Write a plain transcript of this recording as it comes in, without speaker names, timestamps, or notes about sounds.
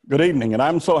Good evening, and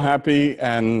I'm so happy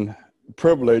and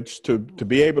privileged to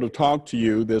be able to talk to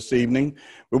you this evening.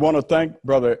 We want to thank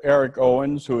Brother Eric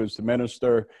Owens, who is the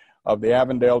minister of the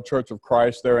Avondale Church of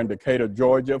Christ there in Decatur,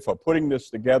 Georgia, for putting this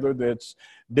together, this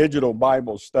digital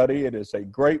Bible study. It is a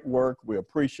great work. We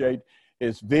appreciate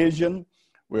his vision.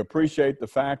 We appreciate the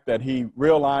fact that he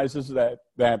realizes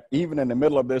that even in the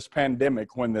middle of this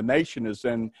pandemic, when the nation is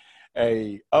in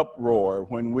a uproar,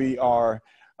 when we are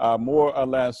more or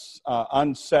less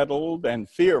unsettled and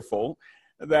fearful,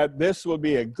 that this will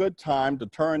be a good time to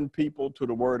turn people to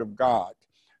the Word of God,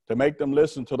 to make them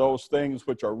listen to those things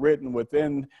which are written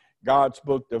within God's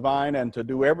book divine, and to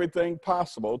do everything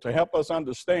possible to help us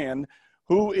understand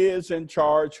who is in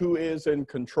charge, who is in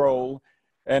control,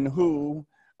 and who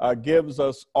gives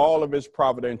us all of his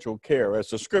providential care.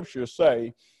 As the scriptures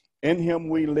say, in him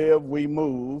we live, we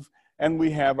move, and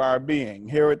we have our being.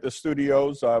 Here at the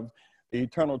studios of the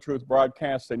Eternal Truth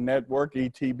Broadcasting Network,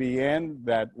 ETBN,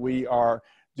 that we are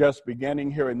just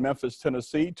beginning here in Memphis,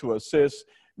 Tennessee, to assist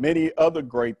many other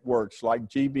great works like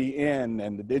GBN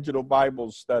and the Digital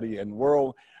Bible Study and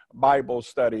World Bible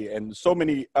Study and so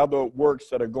many other works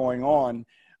that are going on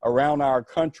around our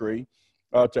country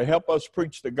to help us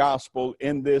preach the gospel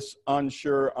in this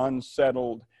unsure,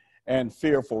 unsettled, and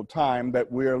fearful time that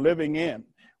we're living in.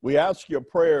 We ask your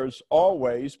prayers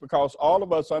always, because all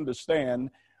of us understand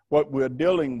what we're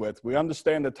dealing with. We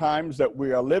understand the times that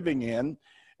we are living in,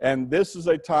 and this is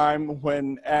a time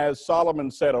when, as Solomon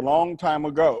said a long time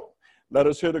ago, let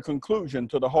us hear the conclusion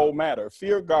to the whole matter.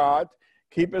 Fear God,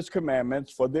 keep his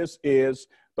commandments, for this is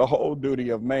the whole duty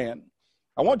of man.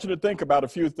 I want you to think about a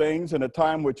few things in the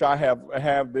time which I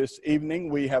have this evening.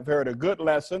 We have heard a good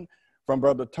lesson from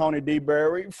Brother Tony D.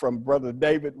 Berry, from Brother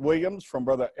David Williams, from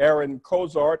Brother Aaron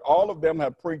Cozart. All of them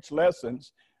have preached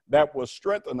lessons that will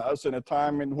strengthen us in a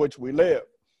time in which we live.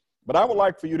 But I would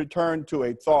like for you to turn to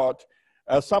a thought,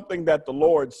 something that the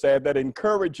Lord said that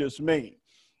encourages me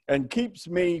and keeps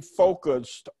me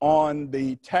focused on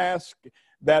the task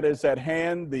that is at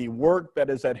hand, the work that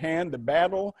is at hand, the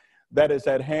battle that is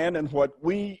at hand, and what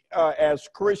we as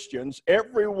Christians,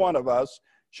 every one of us,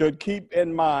 should keep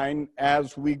in mind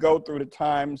as we go through the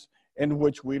times in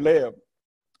which we live.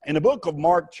 In the book of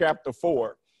Mark chapter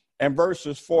 4, and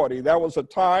verses 40, there was a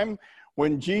time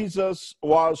when Jesus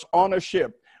was on a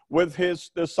ship with his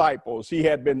disciples. He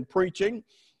had been preaching.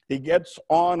 He gets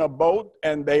on a boat,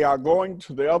 and they are going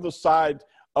to the other side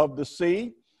of the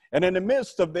sea. And in the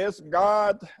midst of this,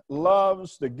 God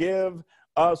loves to give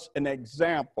us an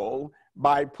example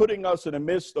by putting us in the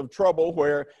midst of trouble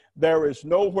where there is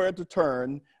nowhere to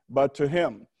turn but to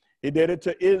him. He did it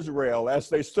to Israel as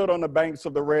they stood on the banks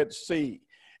of the Red Sea.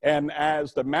 And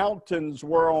as the mountains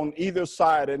were on either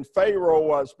side and Pharaoh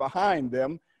was behind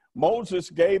them, Moses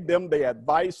gave them the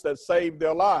advice that saved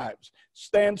their lives.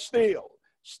 Stand still,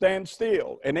 stand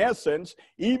still. In essence,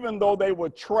 even though they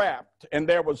were trapped and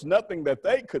there was nothing that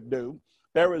they could do,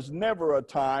 there is never a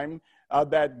time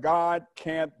that God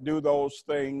can't do those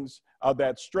things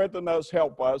that strengthen us,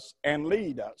 help us, and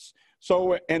lead us.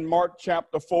 So in Mark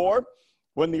chapter 4,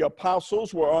 when the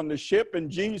apostles were on the ship and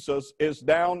Jesus is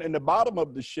down in the bottom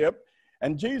of the ship,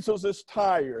 and Jesus is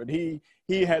tired. He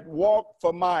had walked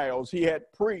for miles. He had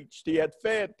preached. He had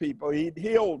fed people. He'd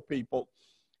healed people.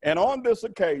 And on this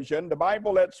occasion, the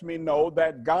Bible lets me know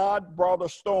that God brought a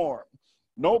storm.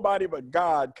 Nobody but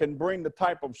God can bring the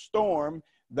type of storm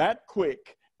that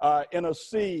quick in a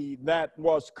sea that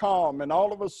was calm. And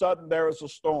all of a sudden, there is a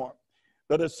storm.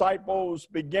 The disciples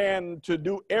began to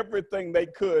do everything they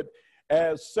could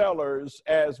as sailors,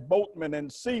 as boatmen and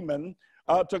seamen,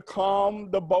 to calm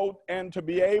the boat and to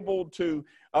be able to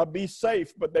be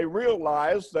safe. But they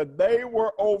realized that they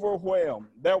were overwhelmed.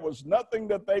 There was nothing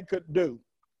that they could do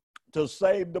to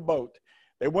save the boat.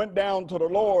 They went down to the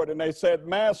Lord and they said,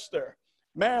 Master,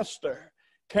 Master,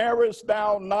 carest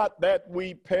thou not that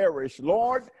we perish?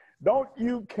 Lord, don't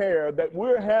you care that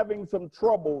we're having some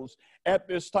troubles at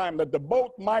this time, that the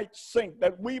boat might sink,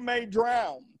 that we may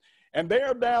drown? And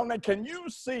they're down there. Can you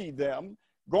see them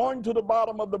going to the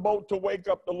bottom of the boat to wake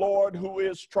up the Lord who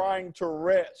is trying to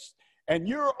rest? And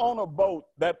you're on a boat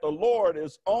that the Lord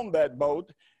is on that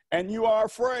boat, and you are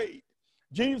afraid.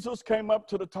 Jesus came up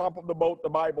to the top of the boat, the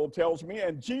Bible tells me,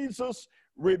 and Jesus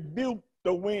rebuked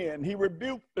the wind. He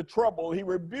rebuked the trouble. He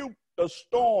rebuked the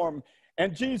storm.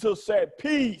 And Jesus said,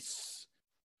 peace,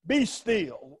 be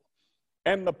still.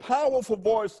 And the powerful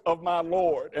voice of my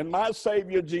Lord and my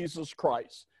Savior Jesus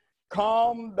Christ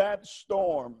calm that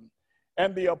storm.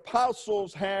 And the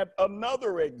apostles had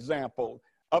another example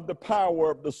of the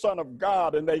power of the Son of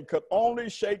God, and they could only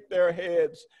shake their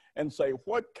heads and say,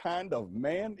 what kind of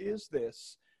man is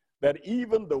this, that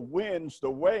even the winds, the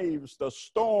waves, the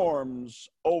storms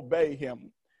obey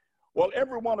him. Well,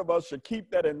 every one of us should keep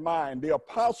that in mind. The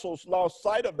apostles lost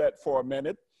sight of that for a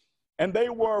minute, and they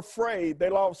were afraid. They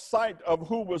lost sight of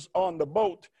who was on the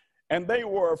boat, and they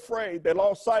were afraid. They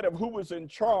lost sight of who was in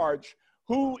charge,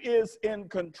 who is in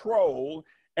control,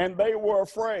 and they were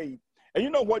afraid. And you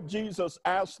know what Jesus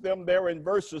asked them there in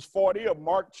verses 40 of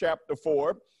Mark chapter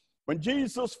 4? When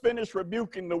Jesus finished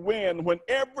rebuking the wind, when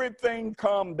everything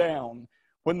calmed down,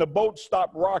 when the boat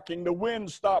stopped rocking, the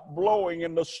wind stopped blowing,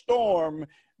 and the storm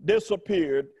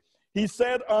disappeared, he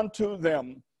said unto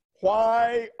them,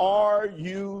 "Why are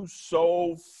you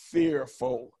so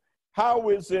fearful? How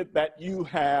is it that you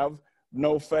have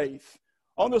no faith?"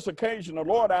 On this occasion, the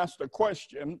Lord asked a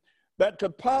question that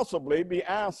could possibly be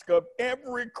asked of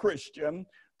every Christian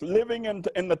living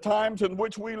in the times in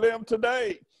which we live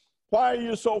today. Why are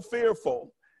you so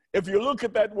fearful? If you look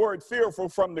at that word fearful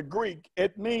from the Greek,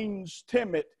 it means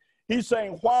timid. He's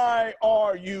saying, why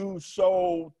are you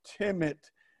so timid?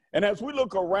 And as we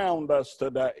look around us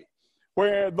today,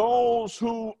 where those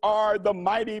who are the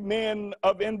mighty men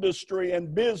of industry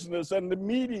and business and the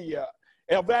media,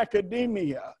 of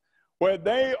academia, where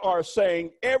they are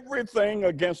saying everything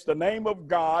against the name of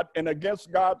God and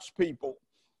against God's people.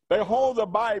 They hold the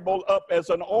Bible up as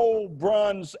an old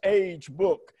Bronze Age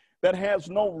book that has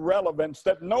no relevance,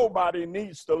 that nobody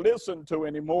needs to listen to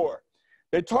anymore.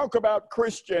 They talk about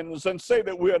Christians and say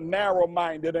that we're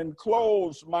narrow-minded and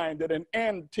closed-minded and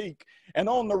antique and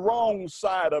on the wrong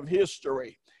side of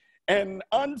history. And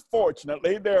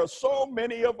unfortunately, there are so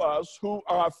many of us who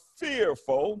are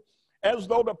fearful, as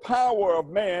though the power of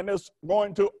man is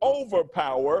going to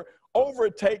overpower,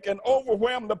 overtake, and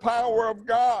overwhelm the power of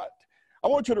God. I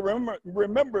want you to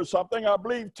remember something. I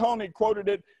believe Tony quoted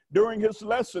it during his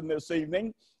lesson this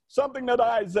evening, something that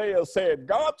Isaiah said.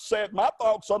 God said, "My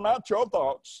thoughts are not your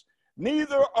thoughts,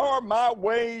 neither are my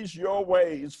ways your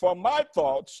ways, for my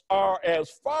thoughts are as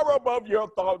far above your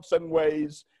thoughts and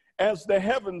ways as the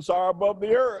heavens are above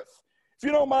the earth." If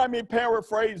you don't mind me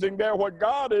paraphrasing there, what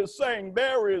God is saying,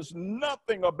 there is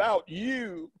nothing about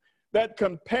you that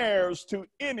compares to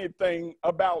anything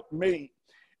about me.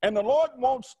 And the Lord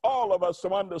wants all of us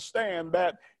to understand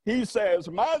that he says,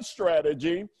 my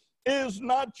strategy is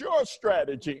not your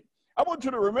strategy. I want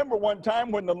you to remember one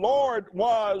time when the Lord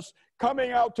was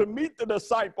coming out to meet the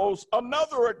disciples,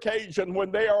 another occasion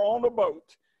when they are on a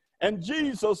boat, and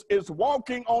Jesus is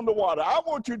walking on the water. I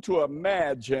want you to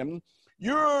imagine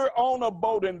you're on a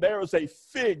boat and there's a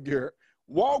figure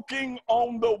walking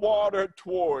on the water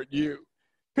toward you.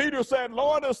 Peter said,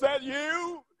 "Lord, is that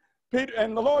you?" Peter,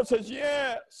 and the Lord says,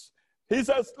 "Yes." He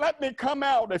says, "Let me come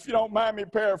out," if you don't mind me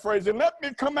paraphrasing. "Let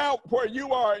me come out where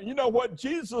you are." And you know what?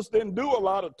 Jesus didn't do a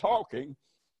lot of talking.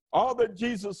 All that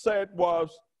Jesus said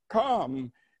was,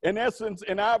 "Come." In essence,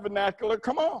 in our vernacular,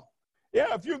 come on.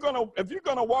 Yeah, if you're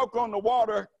gonna walk on the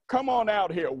water, come on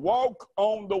out here. Walk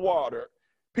on the water.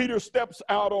 Peter steps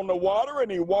out on the water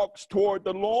and he walks toward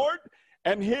the Lord.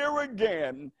 And here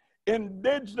again,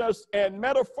 indigenous and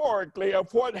metaphorically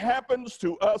of what happens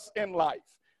to us in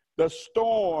life. The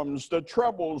storms, the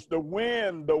troubles, the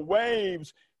wind, the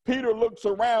waves. Peter looks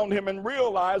around him and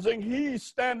realizing he's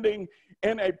standing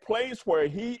in a place where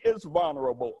he is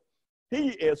vulnerable. He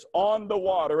is on the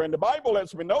water. And the Bible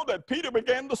lets me know that Peter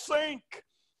began to sink.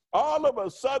 All of a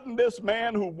sudden, this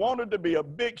man who wanted to be a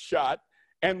big shot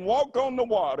and walk on the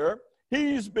water,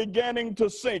 he's beginning to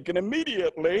sink. And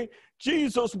immediately,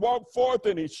 Jesus walked forth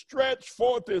and he stretched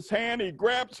forth his hand. He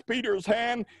grabs Peter's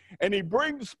hand and he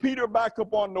brings Peter back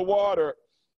up on the water.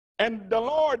 And the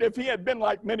Lord, if he had been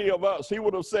like many of us, he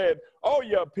would have said, "Oh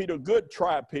yeah, Peter, good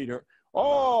try, Peter.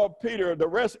 Oh, Peter, the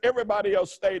rest, everybody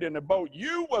else stayed in the boat.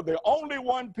 You were the only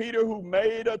one, Peter, who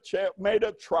made a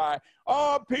try.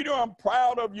 Oh, Peter, I'm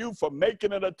proud of you for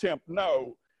making an attempt."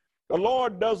 No. The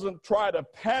Lord doesn't try to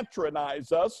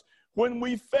patronize us when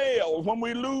we fail, when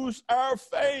we lose our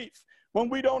faith, when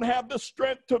we don't have the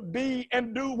strength to be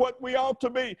and do what we ought to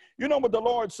be. You know what the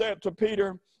Lord said to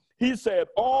Peter? He said,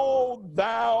 "O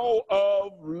thou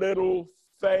of little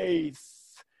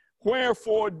faith,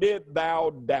 wherefore did thou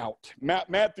doubt?"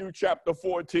 Matthew chapter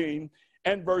 14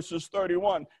 and verses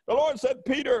 31. The Lord said,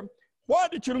 "Peter, why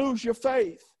did you lose your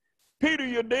faith? Peter,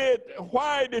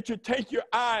 why did you take your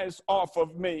eyes off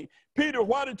of me? Peter,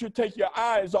 why did you take your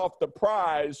eyes off the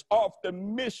prize, off the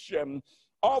mission,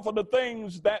 off of the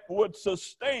things that would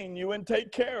sustain you and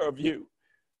take care of you?"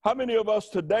 How many of us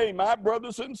today, my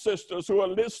brothers and sisters who are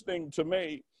listening to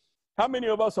me, how many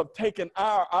of us have taken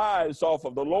our eyes off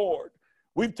of the Lord?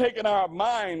 We've taken our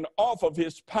mind off of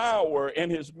his power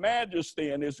and his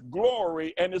majesty and his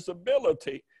glory and his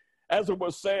ability. As it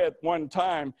was said one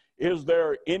time, is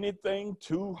there anything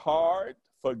too hard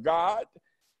for God?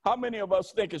 How many of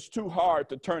us think it's too hard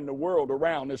to turn the world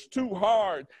around? It's too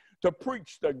hard to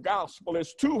preach the gospel.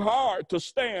 It's too hard to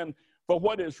stand for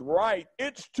what is right.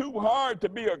 It's too hard to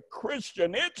be a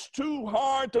Christian. It's too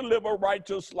hard to live a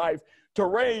righteous life, to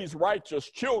raise righteous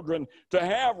children, to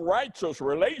have righteous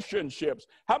relationships.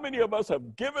 How many of us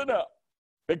have given up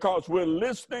because we're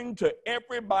listening to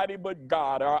everybody but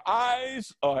God? Our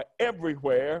eyes are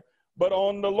everywhere but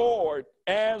on the Lord.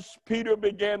 As Peter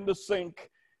began to sink,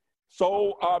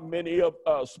 so are many of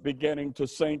us beginning to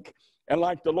sink. And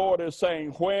like the Lord is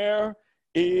saying, where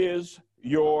is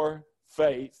your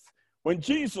faith? When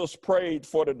Jesus prayed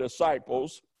for the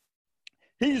disciples,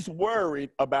 he's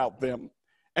worried about them,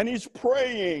 and he's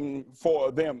praying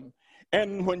for them.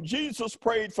 And when Jesus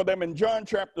prayed for them in John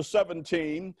chapter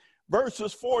 17,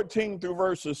 verses 14 through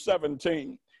verses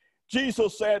 17,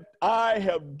 Jesus said, I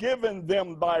have given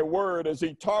them thy word, as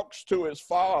he talks to his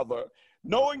Father,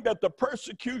 knowing that the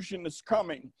persecution is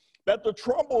coming, that the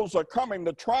troubles are coming,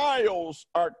 the trials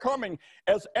are coming,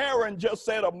 as Aaron just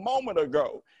said a moment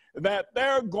ago, that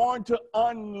they're going to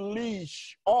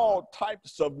unleash all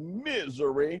types of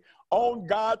misery on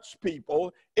God's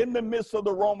people in the midst of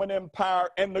the Roman Empire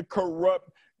and the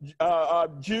corrupt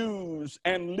Jews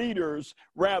and leaders,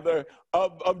 rather,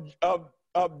 of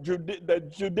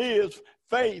Judea's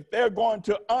faith. They're going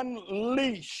to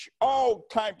unleash all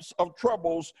types of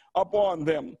troubles upon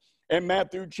them. In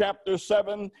Matthew chapter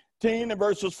 17 and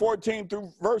verses 14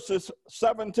 through verses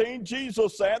 17,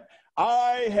 Jesus said,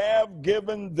 I have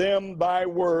given them thy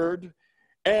word,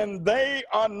 and they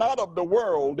are not of the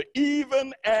world,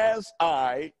 even as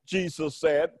I, Jesus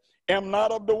said, am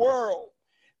not of the world.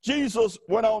 Jesus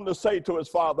went on to say to his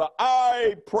Father,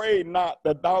 I pray not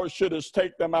that thou shouldest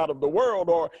take them out of the world,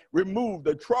 or remove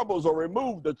the troubles, or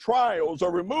remove the trials,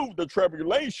 or remove the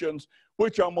tribulations,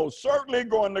 which are most certainly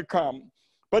going to come.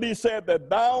 But he said that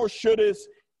thou shouldest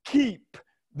keep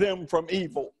them from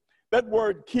evil. That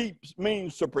word keeps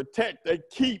means to protect. A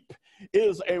keep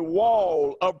is a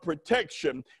wall of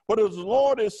protection. What the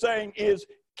Lord is saying is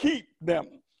keep them.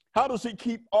 How does he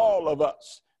keep all of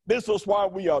us? This is why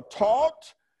we are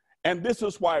taught, and this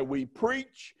is why we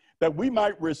preach, that we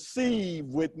might receive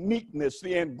with meekness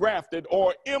the engrafted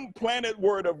or implanted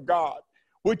word of God,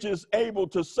 which is able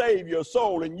to save your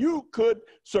soul. And you could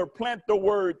supplant the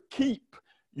word keep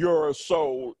your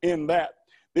soul in that.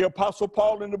 The Apostle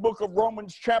Paul in the book of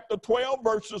Romans chapter 12,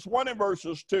 verses 1 and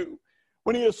verses 2,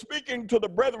 when he is speaking to the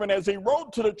brethren as he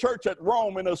wrote to the church at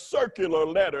Rome in a circular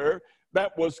letter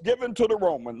that was given to the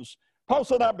Romans, Paul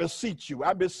said, I beseech you,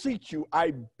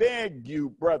 I beg you,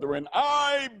 brethren,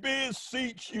 I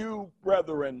beseech you,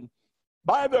 brethren,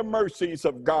 by the mercies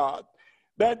of God,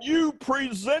 that you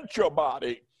present your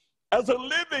body as a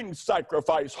living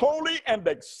sacrifice, holy and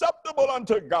acceptable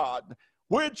unto God,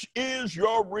 which is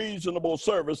your reasonable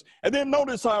service. And then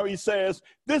notice how he says,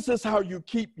 this is how you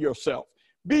keep yourself.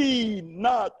 Be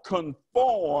not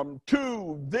conformed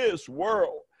to this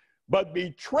world, but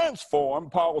be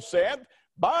transformed, Paul said,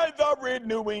 by the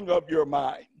renewing of your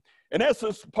mind. In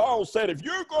essence, Paul said, if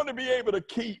you're going to be able to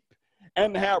keep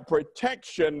and have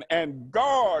protection and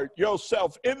guard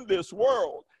yourself in this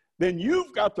world, then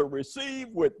you've got to receive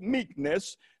with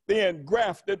meekness the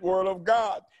engrafted word of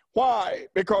God. Why?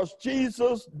 Because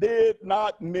Jesus did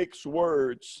not mix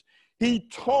words. He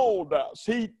told us,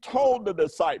 he told the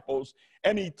disciples,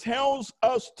 and he tells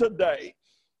us today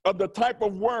of the type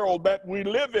of world that we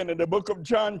live in the book of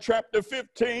John chapter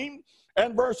 15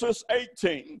 and verses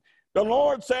 18. The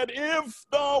Lord said, if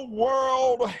the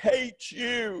world hates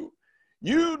you,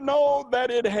 you know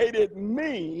that it hated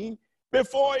me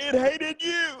before it hated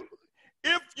you.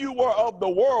 If you were of the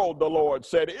world, the Lord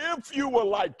said, if you were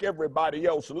like everybody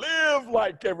else, lived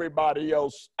like everybody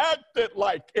else, acted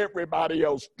like everybody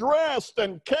else, dressed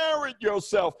and carried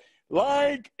yourself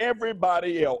like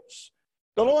everybody else.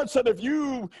 The Lord said, if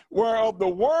you were of the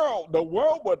world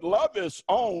would love its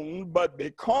own, but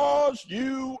because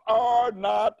you are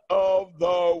not of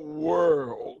the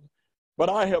world, but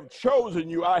I have chosen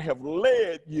you, I have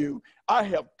led you, I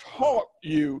have taught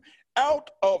you out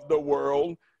of the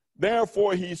world.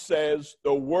 Therefore, he says,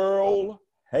 the world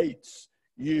hates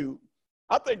you.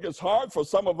 I think it's hard for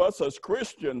some of us as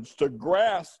Christians to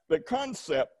grasp the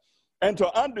concept and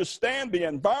to understand the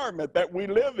environment that we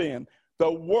live in.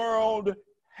 The world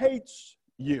hates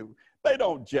you. They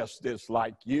don't just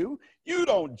dislike you. You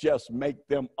don't just make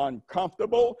them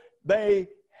uncomfortable. They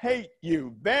hate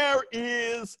you. There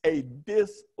is a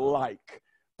dislike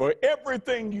for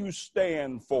everything you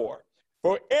stand for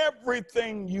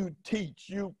everything you teach,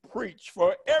 you preach,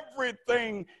 for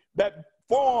everything that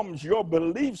forms your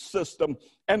belief system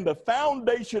and the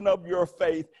foundation of your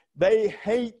faith, they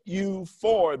hate you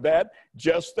for that,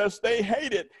 just as they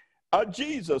hated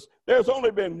Jesus. There's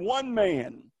only been one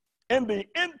man in the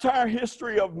entire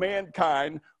history of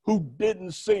mankind who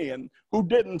didn't sin, who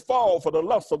didn't fall for the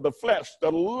lust of the flesh,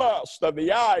 the lust of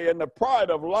the eye, and the pride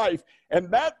of life, and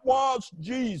that was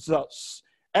Jesus,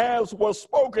 as was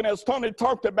spoken, as Tony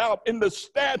talked about, in the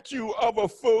statue of a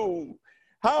fool.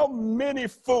 How many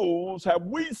fools have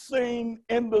we seen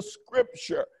in the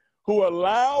scripture who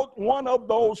allowed one of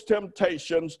those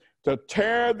temptations to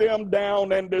tear them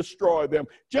down and destroy them?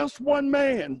 Just one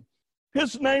man.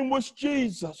 His name was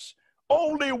Jesus.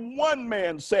 Only one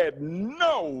man said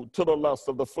no to the lust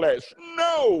of the flesh,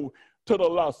 no to the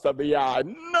lust of the eye,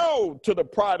 no to the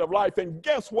pride of life. And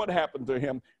guess what happened to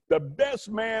him? The best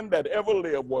man that ever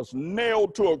lived was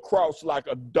nailed to a cross like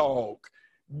a dog,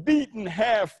 beaten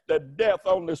half to death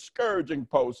on the scourging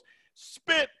post,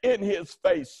 spit in his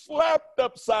face, slapped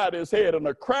upside his head, and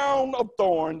a crown of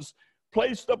thorns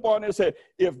placed upon his head.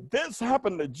 If this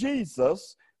happened to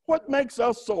Jesus, what makes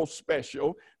us so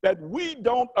special that we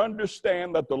don't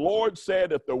understand that the Lord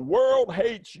said, if the world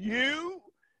hates you,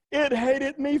 it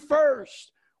hated me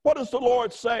first? What is the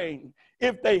Lord saying?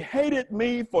 If they hated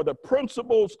me for the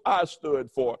principles I stood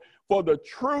for the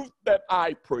truth that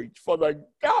I preach, for the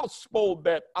gospel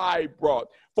that I brought,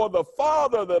 for the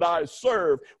Father that I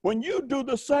serve, when you do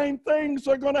the same things,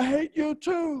 they're going to hate you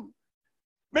too.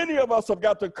 Many of us have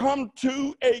got to come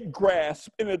to a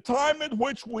grasp in the time in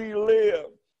which we live.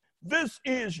 This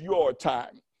is your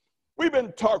time. We've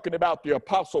been talking about the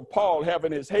Apostle Paul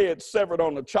having his head severed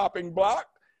on the chopping block.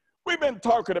 We've been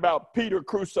talking about Peter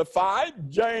crucified,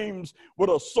 James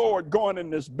with a sword going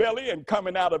in his belly and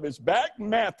coming out of his back,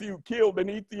 Matthew killed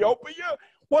in Ethiopia.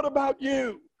 What about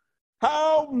you?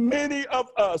 How many of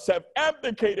us have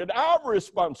abdicated our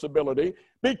responsibility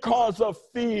because of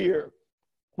fear?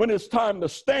 When it's time to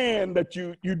stand, that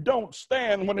you don't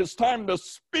stand. When it's time to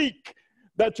speak,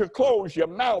 that you close your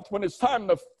mouth. When it's time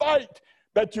to fight,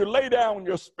 that you lay down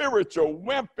your spiritual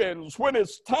weapons. When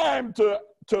it's time to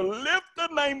lift the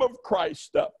name of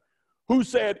Christ up, who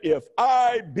said, if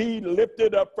I be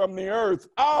lifted up from the earth,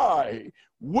 I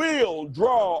will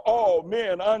draw all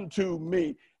men unto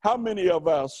me. How many of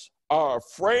us are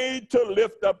afraid to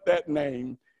lift up that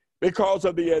name because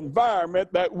of the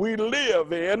environment that we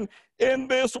live in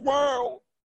this world?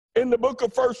 In the book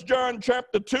of 1 John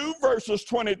chapter 2, verses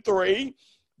 23,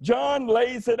 John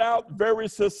lays it out very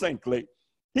succinctly.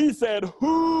 He said,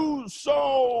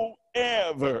 whosoever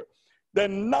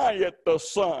denieth the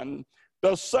Son,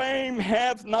 the same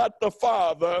hath not the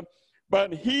Father,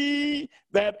 but he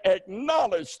that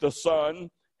acknowledged the Son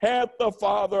hath the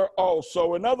Father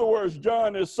also. In other words,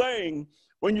 John is saying,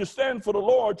 when you stand for the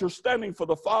Lord, you're standing for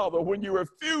the Father. When you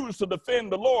refuse to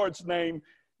defend the Lord's name,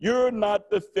 you're not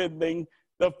defending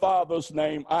the Father's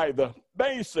name either.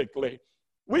 Basically,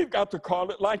 we've got to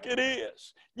call it like it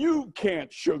is. You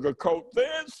can't sugarcoat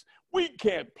this. We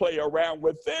can't play around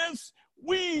with this.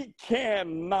 We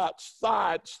cannot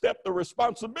sidestep the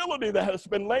responsibility that has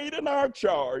been laid in our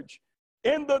charge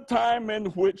in the time in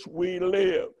which we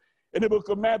live. In the book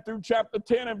of Matthew chapter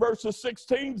 10 and verses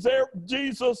 16,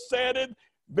 Jesus said it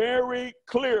very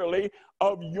clearly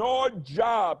of your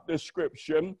job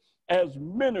description as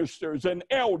ministers and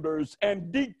elders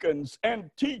and deacons and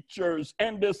teachers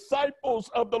and disciples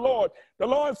of the Lord. The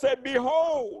Lord said,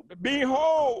 behold,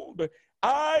 behold,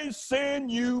 I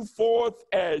send you forth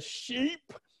as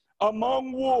sheep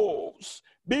among wolves.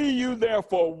 Be you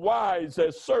therefore wise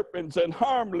as serpents and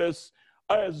harmless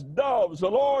as doves. The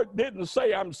Lord didn't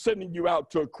say, I'm sending you out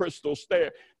to a crystal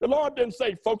stair. The Lord didn't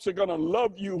say folks are going to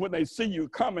love you when they see you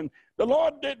coming. The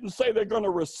Lord didn't say they're going to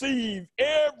receive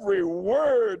every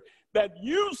word that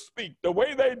you speak the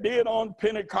way they did on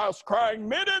Pentecost, crying,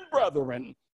 men and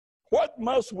brethren. What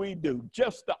must we do?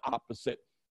 Just the opposite.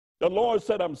 The Lord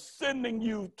said, I'm sending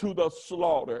you to the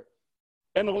slaughter.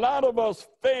 And a lot of us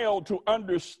fail to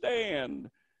understand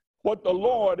what the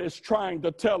Lord is trying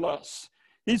to tell us.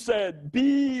 He said,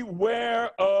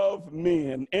 beware of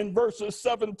men. In verses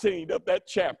 17 of that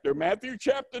chapter, Matthew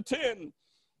chapter 10,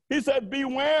 he said,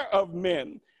 beware of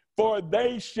men, for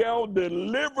they shall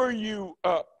deliver you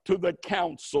up to the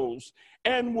councils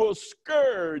and will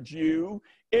scourge you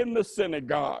in the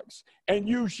synagogues, and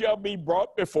you shall be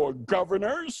brought before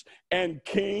governors and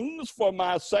kings for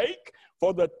my sake,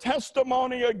 for the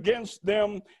testimony against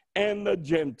them and the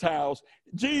Gentiles.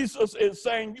 Jesus is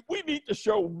saying we need to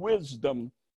show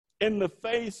wisdom in the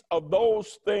face of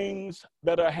those things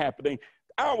that are happening.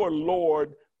 Our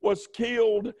Lord was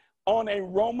killed on a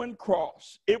Roman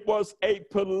cross. It was a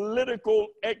political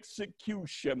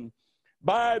execution.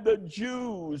 by the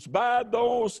Jews, by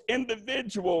those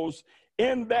individuals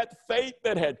in that faith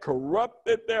that had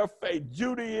corrupted their faith.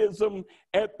 Judaism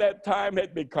at that time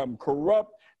had become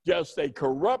corrupt, just a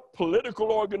corrupt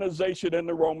political organization in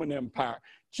the Roman Empire.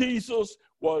 Jesus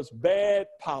was bad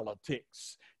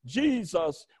politics.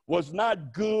 Jesus was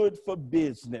not good for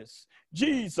business.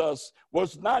 Jesus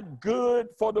was not good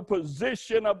for the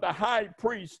position of the high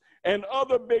priest and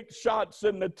other big shots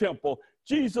in the temple.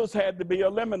 Jesus had to be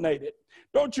eliminated.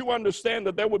 Don't you understand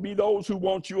that there will be those who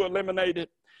want you eliminated?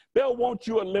 They'll want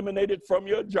you eliminated from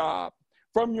your job,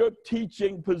 from your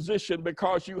teaching position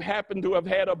because you happen to have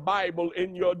had a Bible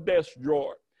in your desk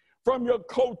drawer, from your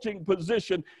coaching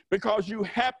position because you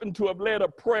happen to have led a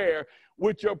prayer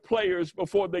with your players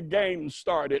before the game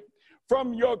started,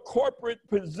 from your corporate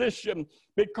position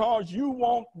because you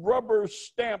want rubber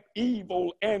stamp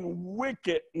evil and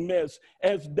wickedness.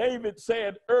 As David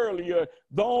said earlier,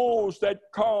 those that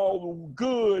call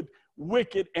good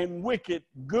wicked and wicked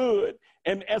good.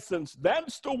 In essence,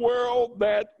 that's the world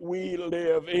that we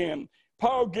live in.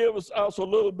 Paul gives us a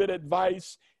little bit of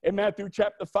advice in Matthew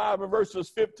chapter 5 and verses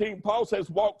 15. Paul says,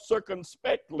 walk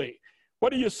circumspectly.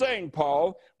 What are you saying,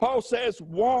 Paul? Paul says,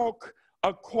 walk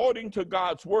according to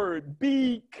God's word.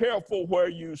 Be careful where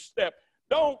you step.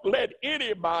 Don't let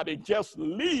anybody just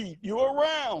lead you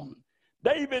around.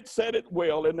 David said it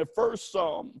well in the first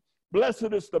Psalm.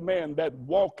 Blessed is the man that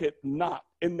walketh not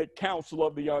in the counsel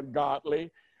of the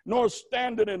ungodly, nor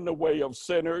standeth in the way of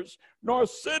sinners, nor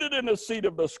sitteth in the seat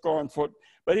of the scornful.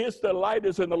 But his delight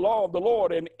is in the law of the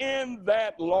Lord, and in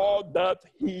that law doth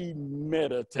he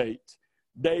meditate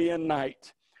day and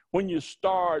night. When you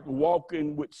start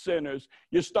walking with sinners,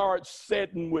 you start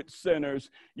sitting with sinners,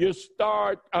 you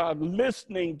start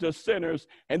listening to sinners,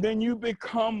 and then you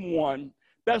become one.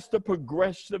 That's the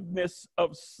progressiveness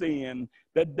of sin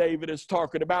that David is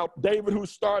talking about. David, who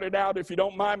started out, if you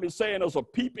don't mind me saying, as a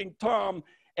peeping Tom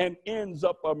and ends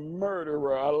up a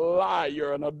murderer, a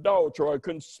liar, an adulterer, a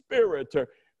conspirator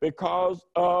because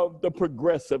of the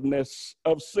progressiveness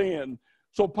of sin.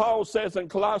 So Paul says in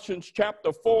Colossians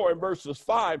chapter 4 and verses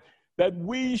 5 that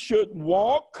we should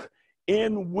walk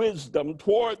in wisdom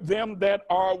toward them that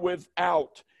are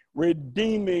without,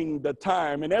 redeeming the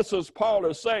time. In essence, Paul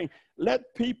is saying,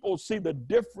 let people see the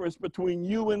difference between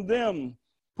you and them.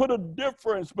 Put a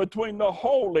difference between the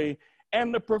holy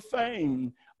and the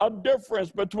profane, a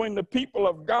difference between the people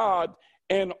of God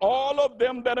and all of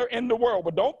them that are in the world.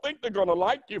 But don't think they're going to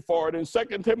like you for it. In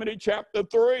 2 Timothy chapter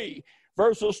 3,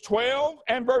 verses 12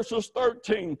 and verses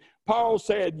 13, Paul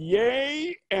said,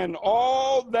 yea, and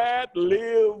all that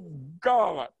live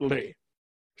godly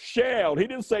shall, he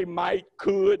didn't say might,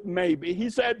 could, maybe, he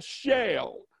said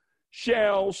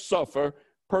shall suffer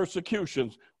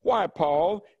persecutions. Why,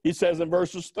 Paul? He says in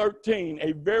verses 13,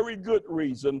 a very good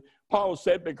reason. Paul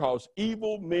said, because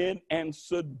evil men and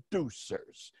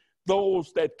seducers,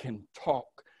 those that can talk,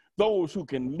 those who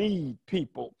can lead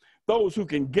people, those who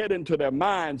can get into their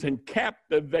minds and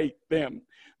captivate them,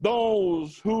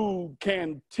 those who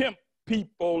can tempt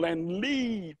people and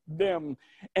lead them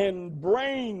and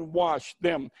brainwash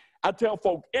them. I tell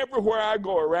folk everywhere I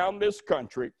go around this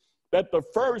country that the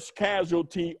first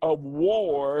casualty of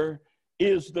war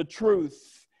is the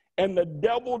truth. And the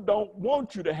devil don't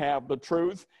want you to have the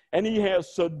truth. And he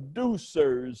has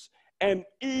seducers and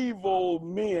evil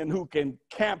men who can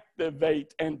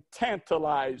captivate and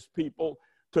tantalize people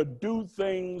to do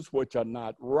things which are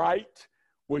not right,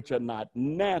 which are not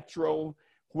natural,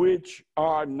 which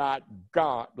are not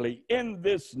godly. In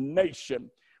this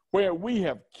nation where we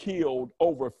have killed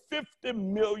over 50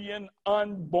 million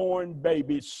unborn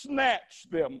babies,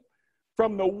 snatched them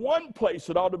from the one place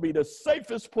that ought to be the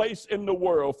safest place in the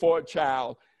world for a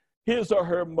child, his or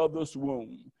her mother's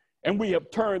womb. And we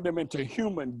have turned them into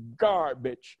human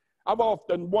garbage. I've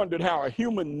often wondered how a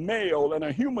human male and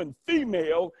a human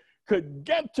female could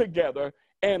get together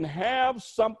and have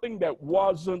something that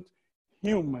wasn't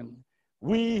human.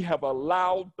 We have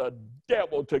allowed the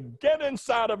devil to get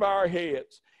inside of our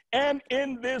heads. And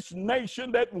in this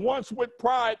nation that once with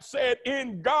pride said,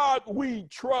 in God we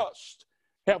trust,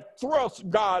 have thrust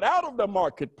God out of the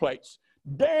marketplace,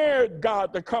 dared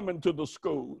God to come into the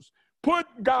schools, put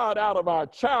God out of our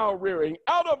child rearing,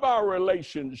 out of our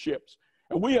relationships.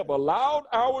 And we have allowed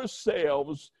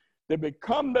ourselves to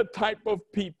become the type of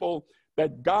people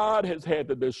that God has had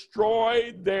to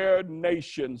destroy their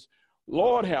nations.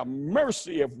 Lord, have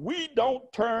mercy if we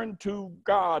don't turn to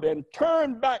God and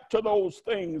turn back to those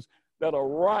things that are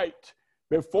right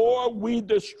before we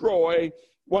destroy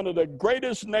one of the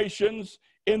greatest nations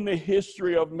in the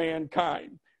history of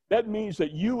mankind. That means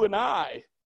that you and I,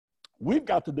 we've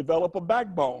got to develop a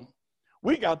backbone.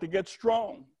 We got to get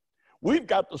strong. We've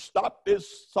got to stop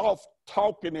this soft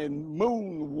talking and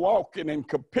moonwalking and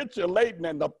capitulating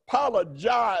and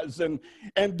apologizing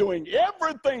and doing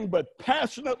everything but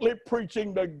passionately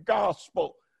preaching the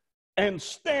gospel and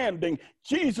standing.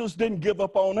 Jesus didn't give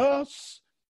up on us.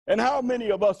 And how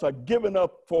many of us are giving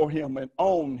up for him and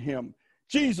on him?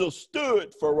 Jesus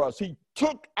stood for us. He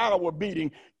took our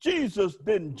beating. Jesus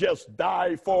didn't just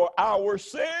die for our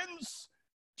sins.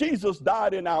 Jesus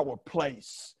died in our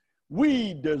place.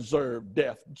 We deserve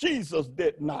death. Jesus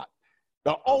did not.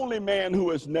 The only man who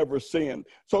has never sinned.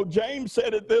 So James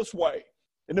said it this way.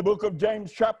 In the book of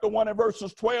James, chapter 1 and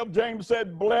verses 12, James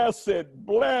said, blessed,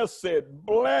 blessed,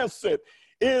 blessed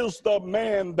is the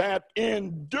man that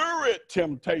endureth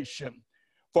temptation.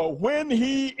 For when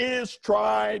he is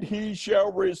tried, he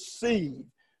shall receive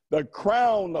the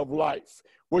crown of life,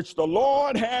 which the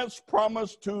Lord has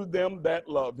promised to them that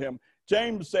love him.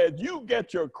 James said, you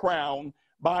get your crown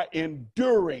by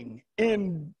enduring.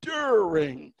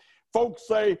 Folks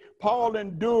say Paul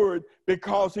endured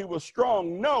because he was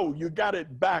strong. No, you got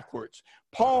it backwards.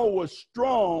 Paul was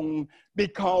strong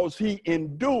because he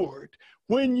endured.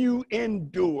 When you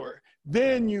endure,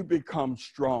 then you become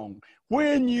strong.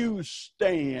 When you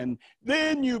stand,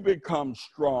 then you become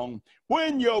strong.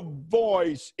 When your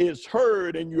voice is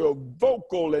heard and you're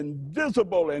vocal and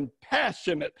visible and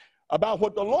passionate about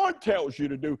what the Lord tells you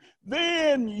to do,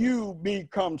 then you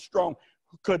become strong.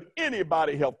 Could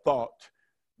anybody have thought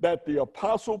that the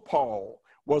Apostle Paul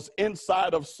was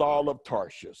inside of Saul of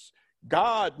Tarsus?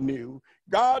 God knew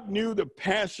the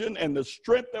passion and the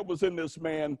strength that was in this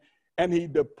man, and he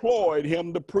deployed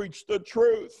him to preach the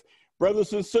truth.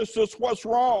 Brothers and sisters, what's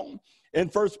wrong? In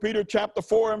 1 Peter chapter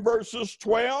 4 and verses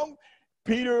 12,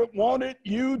 Peter wanted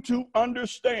you to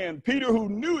understand. Peter, who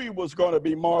knew he was going to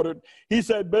be martyred, he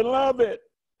said, beloved,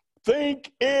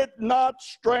 think it not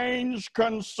strange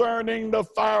concerning the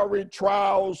fiery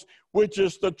trials which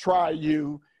is to try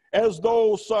you, as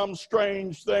though some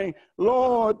strange thing.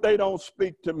 Lord, they don't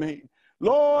speak to me.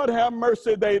 Lord, have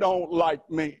mercy, they don't like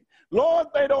me. Lord,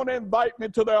 they don't invite me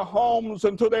to their homes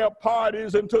and to their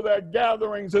parties and to their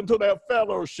gatherings and to their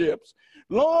fellowships.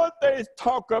 Lord, they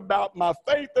talk about my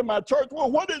faith and my church. Well,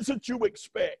 what is it you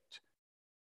expect?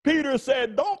 Peter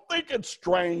said, don't think it's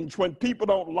strange when people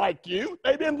don't like you.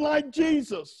 They didn't like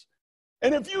Jesus.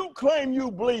 And if you claim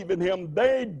you believe in him,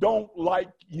 they don't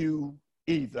like you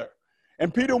either.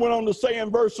 And Peter went on to say in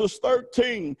verses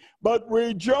 13, but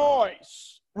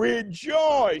rejoice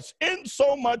in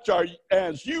so much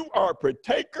as you are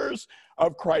partakers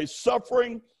of Christ's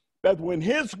suffering, that when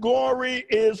his glory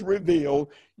is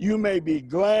revealed, you may be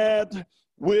glad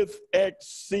with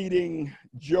exceeding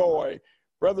joy.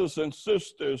 Brothers and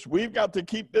sisters, we've got to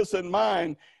keep this in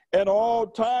mind at all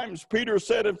times. Peter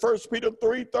said in 1 Peter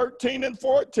 3, 13 and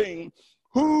 14,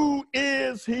 who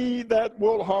is he that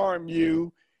will harm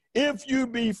you if you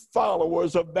be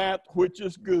followers of that which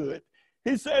is good?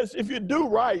 He says, if you do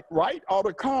right, right ought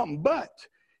to come. But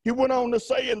he went on to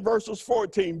say in verses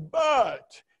 14,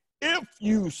 but if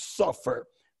you suffer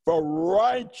for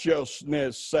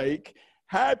righteousness' sake,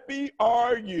 happy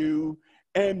are you,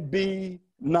 and be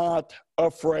not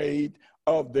afraid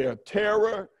of their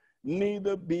terror,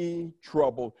 neither be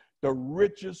troubled. The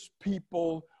richest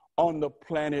people on the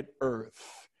planet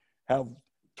Earth have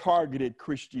targeted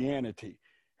Christianity.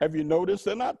 Have you noticed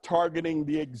they're not targeting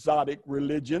the exotic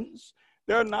religions?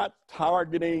 They're not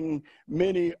targeting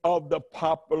many of the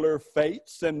popular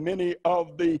faiths and many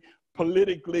of the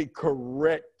politically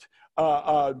correct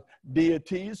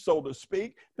deities, so to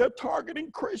speak. They're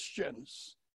targeting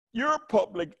Christians. You're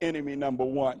public enemy number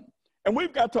one. And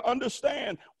we've got to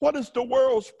understand, what is the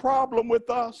world's problem with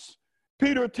us?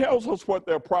 Peter tells us what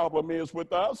their problem is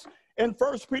with us. In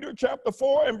 1 Peter chapter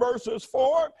 4 and verses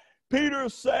 4, Peter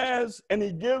says, and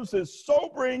he gives his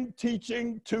sobering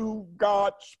teaching to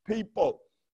God's people,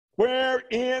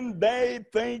 wherein they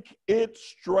think it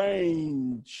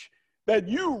strange that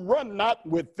you run not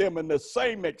with them in the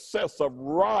same excess of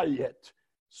riot,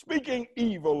 speaking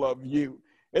evil of you.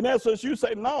 In essence, you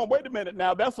say, no, wait a minute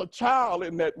now, that's a child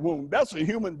in that womb. That's a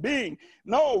human being.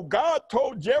 No, God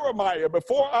told Jeremiah,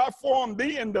 before I formed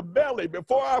thee in the belly,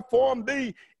 before I formed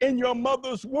thee in your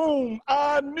mother's womb,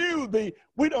 I knew thee.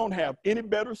 We don't have any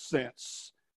better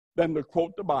sense than to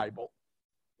quote the Bible.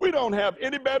 We don't have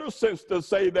any better sense to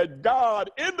say that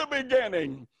God, in the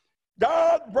beginning,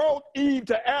 God brought Eve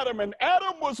to Adam, and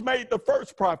Adam was made the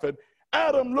first prophet.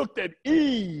 Adam looked at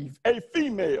Eve, a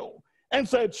female, and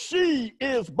said, she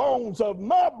is bones of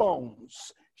my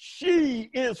bones. She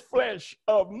is flesh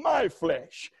of my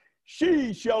flesh.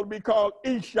 She shall be called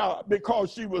Isha,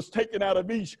 because she was taken out of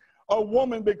Ish. a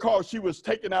woman because she was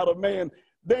taken out of man.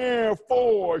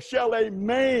 Therefore shall a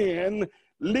man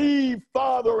leave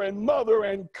father and mother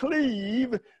and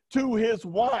cleave to his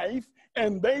wife,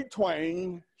 and they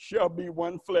twain shall be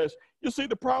one flesh. You see,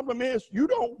 the problem is you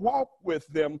don't walk with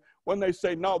them when they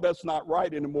say, no, that's not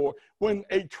right anymore. When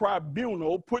a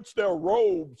tribunal puts their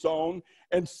robes on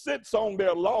and sits on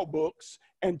their law books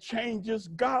and changes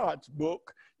God's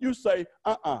book, you say,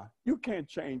 you can't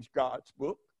change God's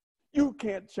book. You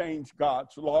can't change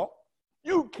God's law.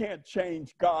 You can't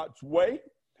change God's way.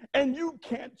 And you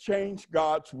can't change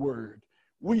God's word.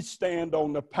 We stand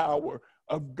on the power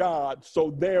of God.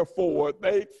 So therefore,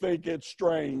 they think it's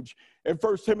strange. In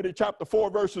 1 Timothy chapter 4,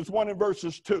 verses 1 and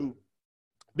verses 2,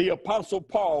 the Apostle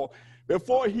Paul,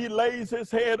 before he lays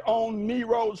his head on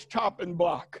Nero's chopping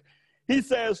block, he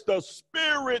says, the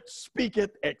Spirit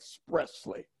speaketh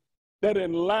expressly, that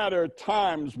in latter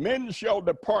times men shall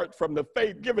depart from the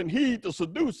faith, giving heed to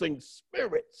seducing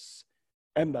spirits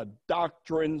and the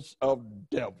doctrines of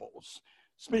devils,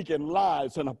 speaking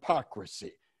lies and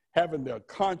hypocrisy, having their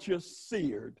conscience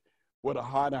seared with a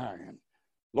hot iron.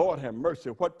 Lord have mercy,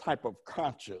 what type of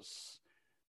conscience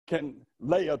can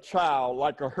lay a child,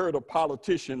 like I heard a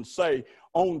politician say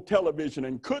on television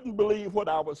and couldn't believe what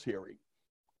I was hearing,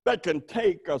 that can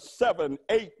take a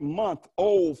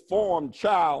 7-8-month-old formed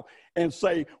child and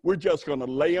say, we're just going to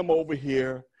lay him over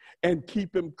here and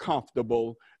keep him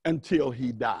comfortable until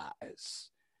he dies.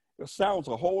 It sounds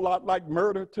a whole lot like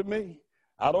murder to me.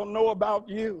 I don't know about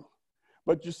you,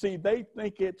 but you see, they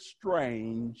think it's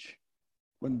strange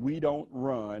when we don't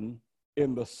run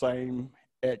in the same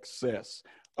excess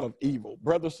of evil.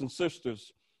 Brothers and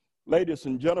sisters, ladies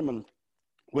and gentlemen,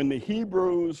 when the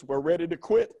Hebrews were ready to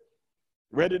quit,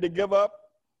 ready to give up,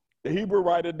 the Hebrew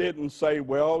writer didn't say,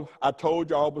 well, I told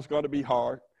y'all it was going to be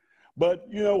hard. But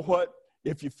you know what?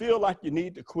 If you feel like you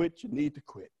need to quit, you need to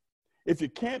quit. If you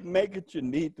can't make it, you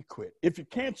need to quit. If you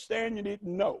can't stand, you need to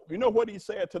know. You know what he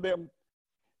said to them?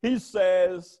 He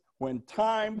says, when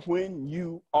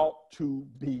you ought to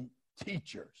be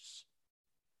teachers.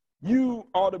 You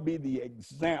ought to be the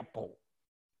example.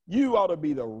 You ought to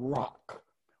be the rock.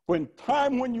 When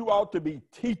you ought to be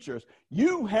teachers,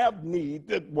 you have need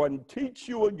that one teach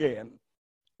you again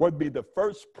would be the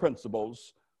first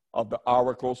principles of the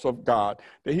oracles of God.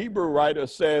 The Hebrew writer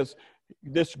says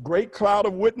this great cloud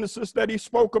of witnesses that he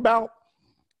spoke about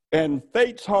in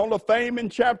Faith's Hall of Fame in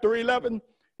chapter 11,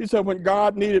 he said when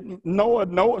God needed Noah,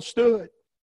 Noah stood.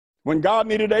 When God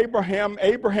needed Abraham,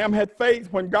 Abraham had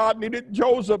faith. When God needed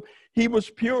Joseph, he was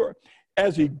pure.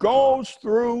 As he goes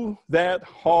through that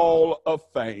hall of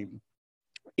fame,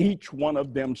 each one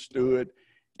of them stood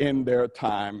in their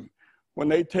time. When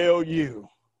they tell you,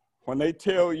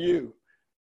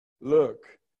 look,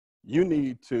 you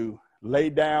need to lay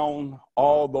down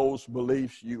all those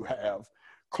beliefs you have.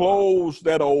 Close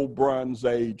that old Bronze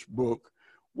Age book.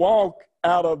 Walk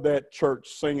out of that church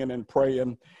singing and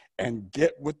praying and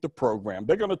get with the program.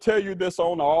 They're going to tell you this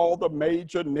on all the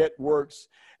major networks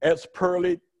as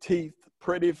pearly teeth,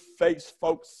 pretty face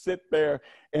folks sit there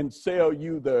and sell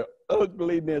you the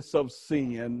ugliness of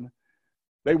sin.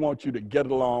 They want you to get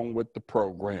along with the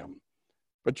program.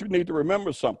 But you need to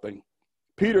remember something.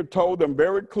 Peter told them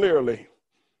very clearly,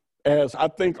 as I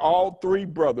think all three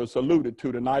brothers alluded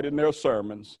to tonight in their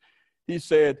sermons, he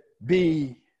said,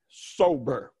 be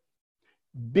sober,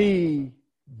 be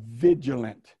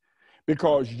vigilant,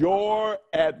 because your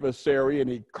adversary, and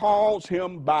he calls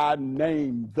him by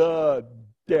name, the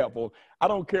devil. I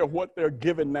don't care what their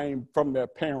given name from their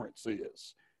parents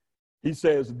is. He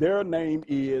says their name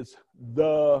is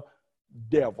the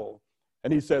devil.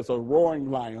 And he says a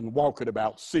roaring lion walketh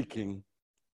about seeking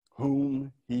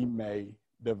whom he may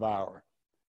devour.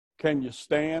 Can you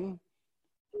stand?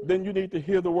 Then you need to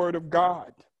hear the word of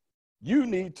God. You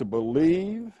need to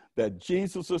believe that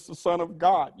Jesus is the Son of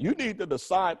God. You need to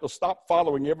decide to stop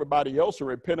following everybody else and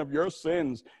repent of your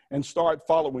sins and start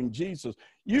following Jesus.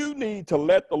 You need to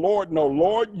let the Lord know,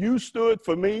 Lord, you stood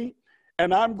for me,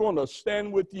 and I'm going to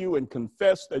stand with you and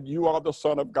confess that you are the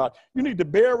Son of God. You need to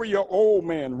bury your old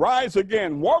man, rise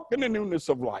again, walk in the newness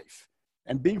of life,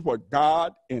 and be what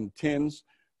God intends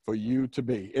for you to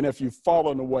be. And if you've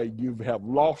fallen away, you have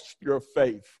lost your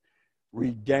faith,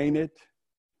 regain it,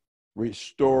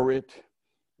 restore it,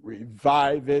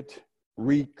 revive it,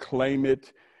 reclaim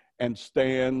it, and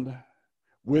stand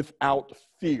without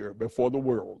fear before the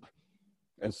world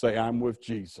and say, I'm with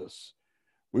Jesus.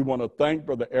 We want to thank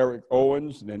Brother Eric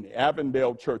Owens and the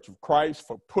Avondale Church of Christ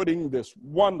for putting this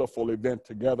wonderful event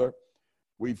together.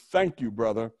 We thank you,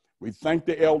 brother. We thank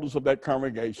the elders of that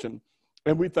congregation,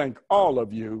 and we thank all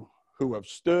of you who have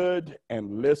stood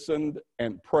and listened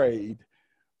and prayed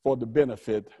for the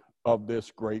benefit of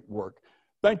this great work.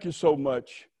 Thank you so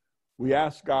much. We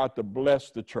ask God to bless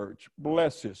the church,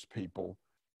 bless his people,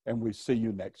 and we see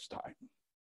you next time.